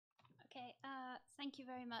Thank you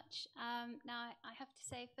very much. Now, I have to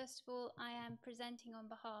say, first of all, I am presenting on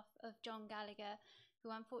behalf of John Gallagher,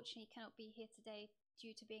 who unfortunately cannot be here today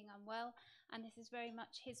due to being unwell. And this is very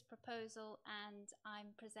much his proposal, and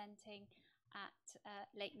I'm presenting at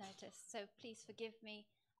late notice. So please forgive me,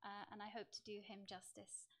 and I hope to do him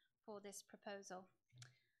justice for this proposal.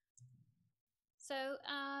 So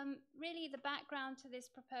really the background to this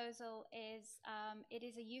proposal is it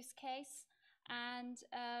is a use case, and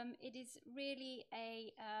it is really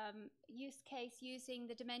a use case using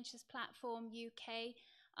the Dementias Platform UK.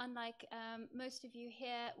 Unlike most of you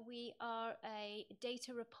here, we are a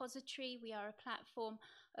data repository. We are a platform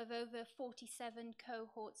of over 47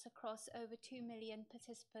 cohorts across over 2 million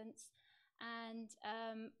participants, and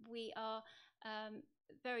we are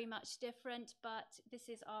very much different, but this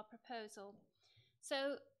is our proposal.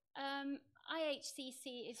 So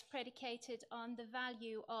IHCC is predicated on the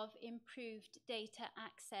value of improved data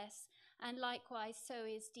access, and likewise so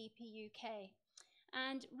is DPUK.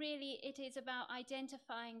 And really it is about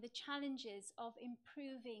identifying the challenges of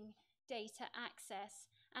improving data access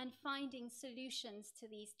and finding solutions to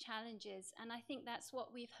these challenges. And I think that's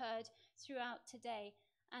what we've heard throughout today.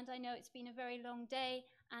 And I know it's been a very long day,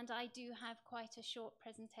 and I do have quite a short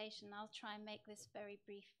presentation. I'll try and make this very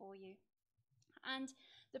brief for you. And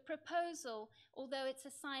the proposal, although it's a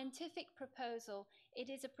scientific proposal, it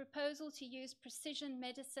is a proposal to use precision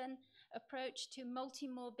medicine approach to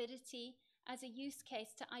multi-morbidity as a use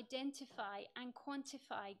case to identify and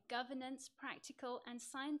quantify governance, practical and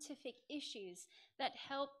scientific issues that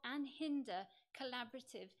help and hinder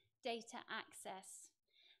collaborative data access.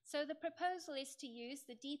 So the proposal is to use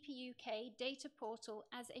the DPUK data portal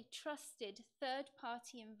as a trusted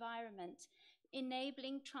third-party environment,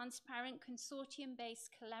 enabling transparent consortium-based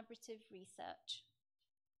collaborative research.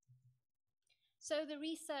 So the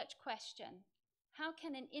research question: how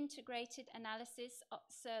can an integrated analysis of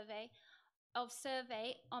survey,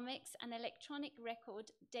 omics and electronic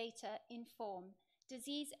record data inform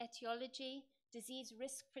disease etiology, disease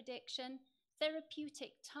risk prediction,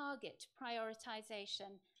 therapeutic target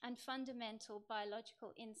prioritization, and fundamental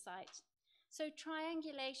biological insight? So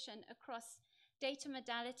triangulation across data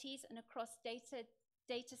modalities and across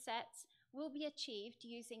data sets will be achieved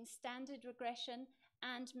using standard regression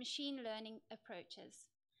and machine learning approaches.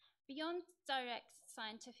 Beyond direct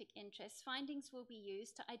scientific interest, findings will be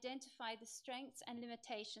used to identify the strengths and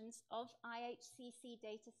limitations of IHCC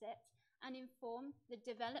datasets and inform the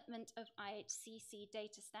development of IHCC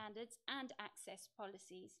data standards and access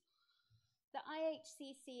policies. The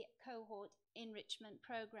IHCC Cohort Enrichment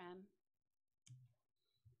Program.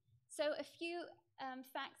 So a few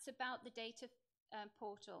facts about the data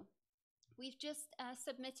portal. We've just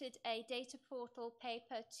submitted a data portal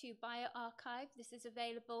paper to bioRxiv. This is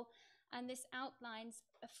available, and this outlines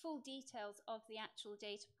full details of the actual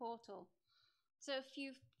data portal. So a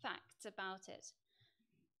few facts about it.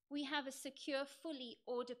 We have a secure, fully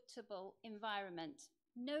auditable environment.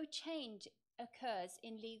 No change occurs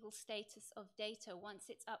in legal status of data once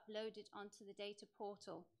it's uploaded onto the data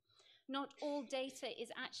portal. Not all data is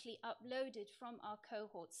actually uploaded from our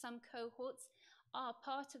cohorts. Some cohorts are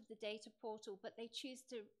part of the data portal, but they choose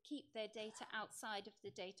to keep their data outside of the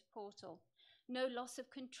data portal. No loss of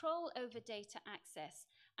control over data access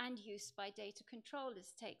and use by data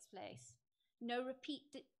controllers takes place. No repeat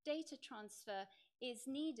data transfer is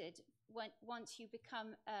needed once you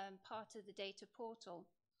become part of the data portal.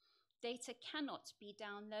 Data cannot be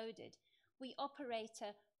downloaded. We operate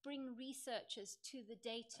a bring researchers to the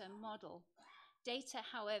data model. Data,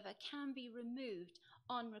 however, can be removed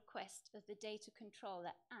on request of the data controller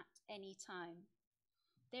at any time.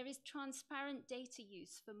 There is transparent data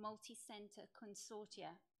use for multi-center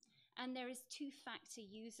consortia, and there is two-factor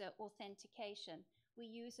user authentication. We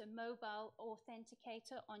use a mobile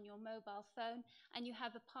authenticator on your mobile phone, and you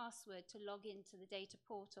have a password to log into the data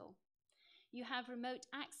portal. You have remote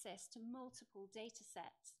access to multiple data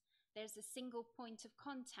sets. There's a single point of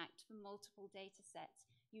contact for multiple data sets.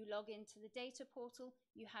 You log into the data portal,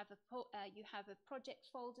 you have a project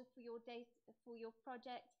folder for your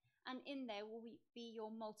project, and in there will be your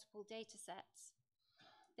multiple data sets.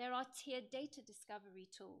 There are tiered data discovery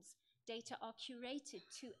tools. Data are curated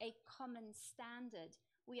to a common standard.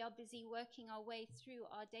 We are busy working our way through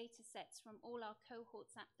our data sets from all our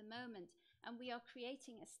cohorts at the moment, and we are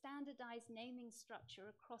creating a standardized naming structure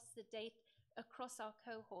across our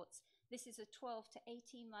cohorts. This is a 12 to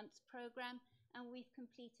 18 month program, and we've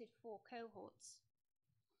completed 4 cohorts.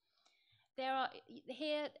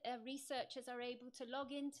 Researchers are able to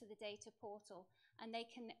log into the data portal, and they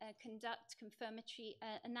can conduct confirmatory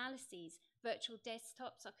analyses. Virtual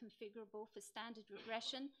desktops are configurable for standard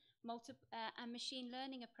regression, and machine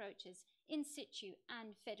learning approaches, in situ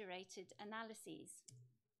and federated analyses.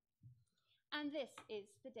 And this is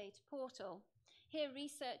the data portal. Here,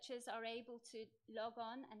 researchers are able to log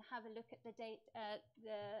on and have a look at the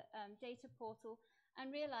data portal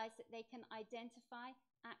and realize that they can identify,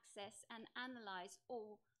 access, and analyze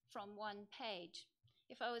all from one page.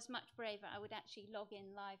 If I was much braver, I would actually log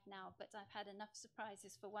in live now, but I've had enough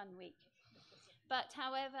surprises for 1 week. But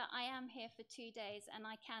however, I am here for 2 days and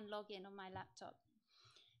I can log in on my laptop.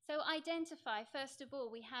 So identify, first of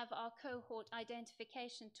all, we have our cohort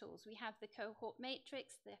identification tools. We have the cohort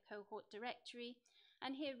matrix, the cohort directory,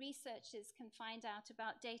 and here researchers can find out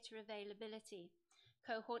about data availability.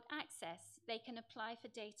 Cohort access, they can apply for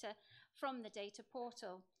data from the data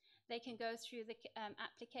portal. They can go through the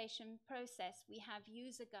application process. We have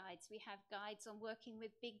user guides. We have guides on working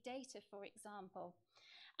with big data, for example.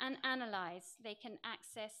 And analyze, they can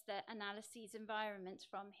access the analyses environment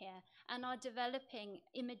from here and are developing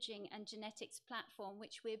imaging and genetics platform,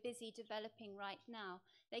 which we're busy developing right now.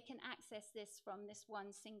 They can access this from this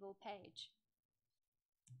one single page.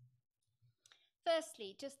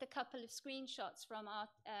 Firstly, just a couple of screenshots from our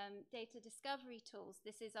data discovery tools.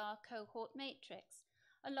 This is our cohort matrix.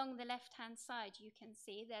 Along the left-hand side, you can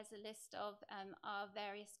see there's a list of our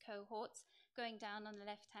various cohorts going down on the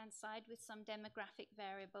left-hand side with some demographic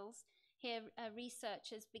variables. Here,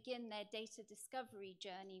 researchers begin their data discovery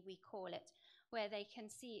journey, we call it, where they can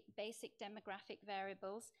see basic demographic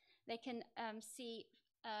variables. They can see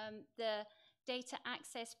the data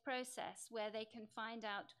access process, where they can find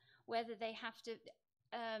out whether they have to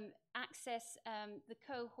access the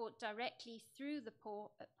cohort directly through the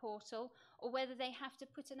portal, or whether they have to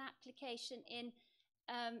put an application in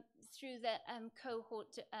through the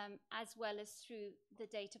cohort as well as through the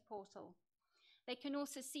data portal. They can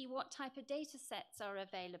also see what type of data sets are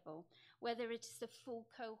available, whether it is the full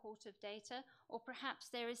cohort of data, or perhaps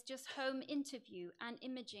there is just home interview and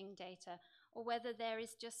imaging data, or whether there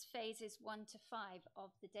is just phases 1 to 5 of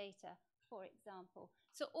the data, for example.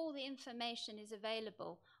 So all the information is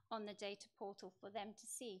available on the data portal for them to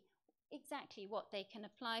see exactly what they can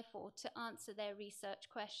apply for to answer their research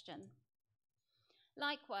question.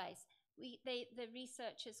 Likewise, the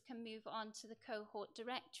researchers can move on to the cohort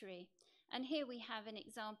directory. And here we have an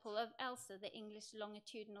example of ELSA, the English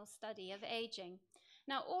Longitudinal Study of Aging.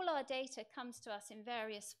 Now, all our data comes to us in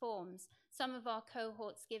various forms. Some of our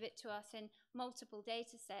cohorts give it to us in multiple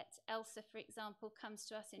data sets. ELSA, for example, comes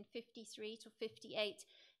to us in 53 to 58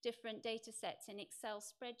 different data sets in Excel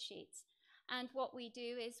spreadsheets. And what we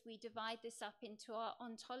do is we divide this up into our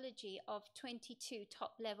ontology of 22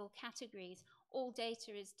 top-level categories. All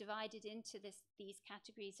data is divided into these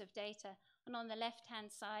categories of data. And on the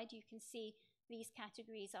left-hand side, you can see these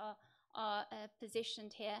categories are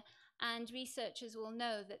positioned here. And researchers will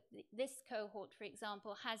know that this cohort, for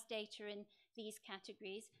example, has data in these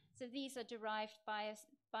categories. So these are derived by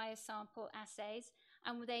biosample assays,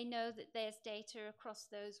 and they know that there's data across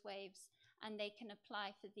those waves, and they can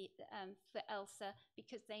apply for ELSA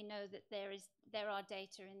because they know that there are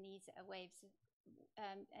data in these waves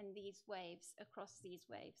and these waves across these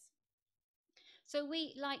waves. So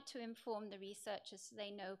we like to inform the researchers so they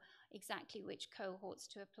know exactly which cohorts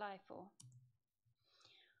to apply for.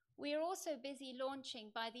 We are also busy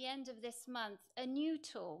launching, by the end of this month, a new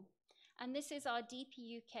tool, and this is our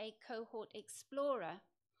DPUK Cohort Explorer.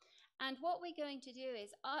 And what we're going to do is,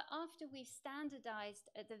 after we've standardized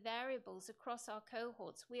the variables across our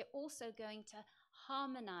cohorts, we're also going to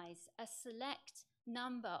harmonize a select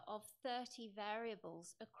number of 30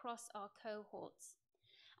 variables across our cohorts.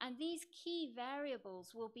 And these key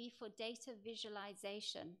variables will be for data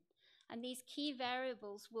visualization. And these key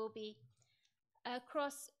variables will be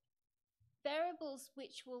across variables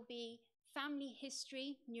which will be family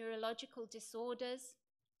history, neurological disorders,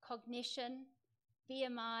 cognition,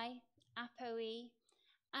 BMI, ApoE,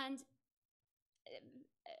 and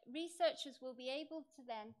researchers will be able to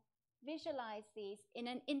then visualize these in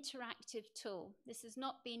an interactive tool. This has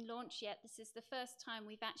not been launched yet. This is the first time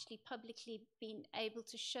we've actually publicly been able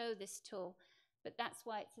to show this tool, but that's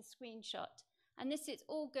why it's a screenshot. And this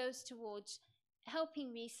all goes towards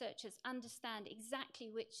helping researchers understand exactly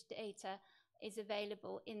which data is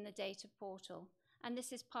available in the data portal. And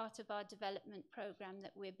this is part of our development program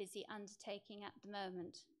that we're busy undertaking at the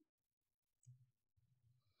moment.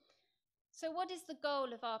 So what is the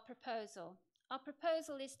goal of our proposal? Our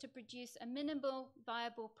proposal is to produce a minimal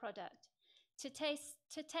viable product, to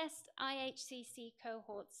test IHCC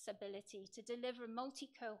cohorts' ability to deliver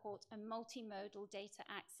multi-cohort and multimodal data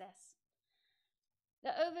access. The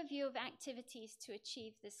overview of activities to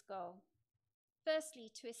achieve this goal.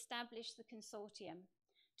 Firstly, to establish the consortium,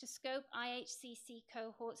 to scope IHCC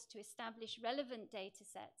cohorts to establish relevant data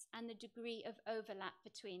sets and the degree of overlap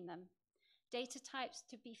between them. Data types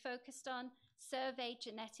to be focused on: survey,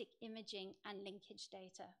 genetic imaging, and linkage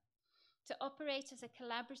data. To operate as a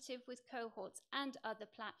collaborative with cohorts and other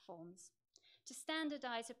platforms. To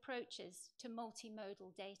standardize approaches to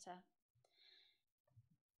multimodal data.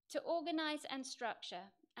 To organize and structure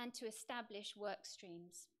and to establish work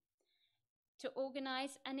streams. To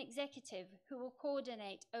organize an executive who will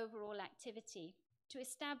coordinate overall activity. To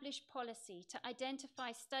establish policy, to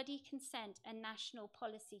identify study consent and national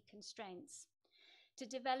policy constraints. To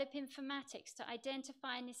develop informatics, to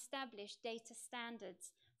identify and establish data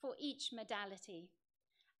standards for each modality.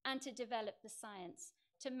 And to develop the science,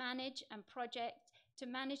 to manage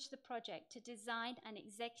the project, to design and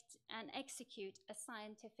execute a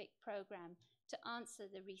scientific program to answer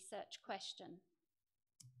the research question.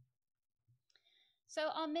 So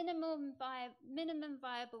our minimum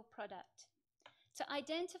viable product: to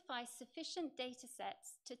identify sufficient data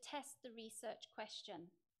sets to test the research question.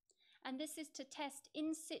 And this is to test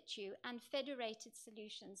in situ and federated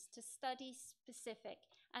solutions to study-specific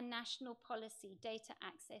and national policy data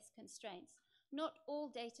access constraints. Not all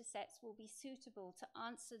data sets will be suitable to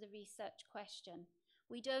answer the research question.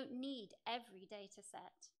 We don't need every data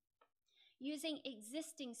set. Using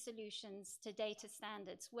existing solutions to data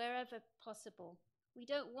standards wherever possible. We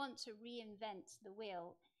don't want to reinvent the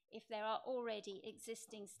wheel if there are already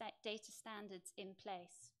existing data standards in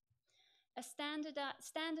place.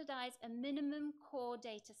 Standardize a minimum core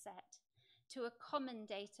data set to a common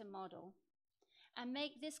data model and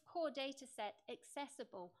make this core data set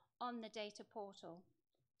accessible on the data portal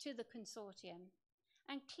to the consortium,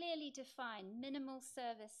 and clearly define minimal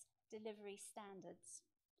service delivery standards.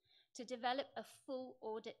 To develop a full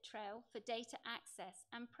audit trail for data access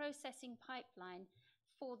and processing pipeline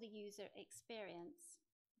for the user experience.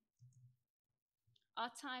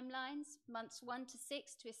 Our timelines: months 1 to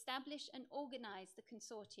 6 to establish and organize the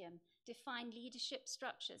consortium, define leadership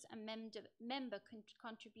structures and member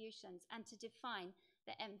contributions, and to define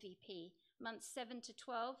the MVP. Months 7 to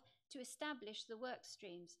 12 to establish the work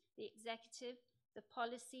streams, the executive, the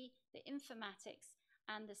policy, the informatics,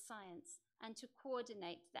 and the science, and to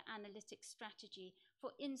coordinate the analytic strategy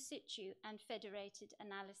for in situ and federated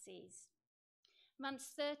analyses.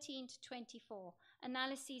 Months 13 to 24,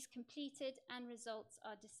 analyses completed and results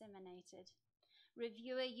are disseminated.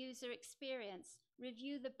 Reviewer user experience,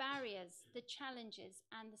 review the barriers, the challenges,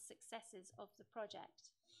 and the successes of the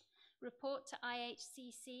project. Report to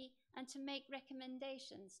IHCC and to make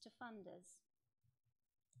recommendations to funders.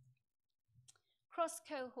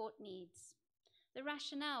 Cross-cohort needs. The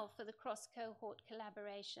rationale for the cross-cohort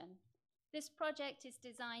collaboration. This project is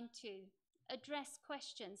designed to address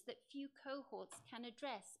questions that few cohorts can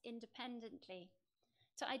address independently,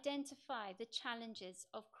 to identify the challenges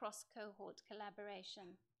of cross-cohort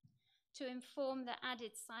collaboration, to inform the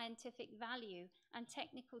added scientific value and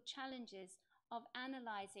technical challenges of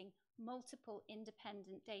analyzing multiple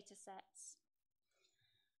independent data sets,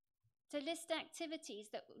 to list activities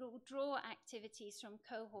that will draw activities from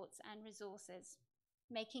cohorts and resources,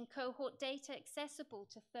 making cohort data accessible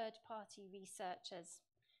to third-party researchers.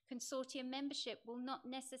 Consortium membership will not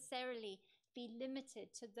necessarily be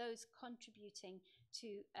limited to those contributing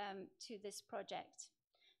to this project.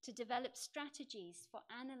 To develop strategies for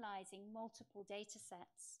analyzing multiple data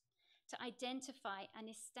sets. To identify and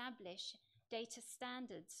establish data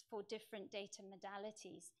standards for different data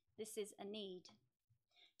modalities. This is a need.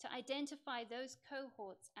 To identify those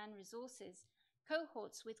cohorts and resources,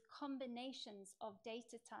 cohorts with combinations of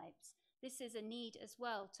data types. This is a need as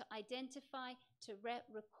well, to identify, to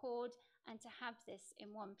record, and to have this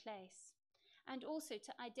in one place. And also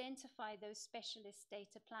to identify those specialist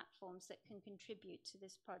data platforms that can contribute to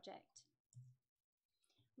this project.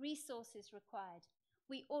 Resources required.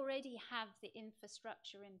 We already have the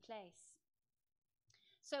infrastructure in place.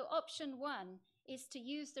 So option 1 is to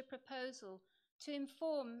use the proposal to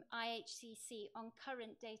inform IHCC on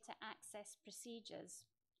current data access procedures.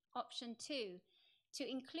 Option 2, to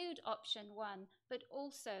include option 1, but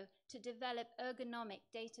also to develop ergonomic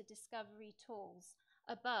data discovery tools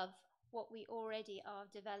above what we already are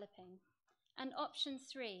developing. And option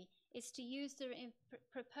 3 is to use the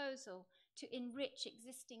proposal to enrich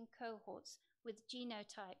existing cohorts with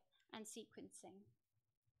genotype and sequencing.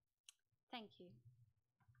 Thank you.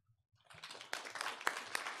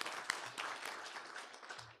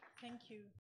 Thank you.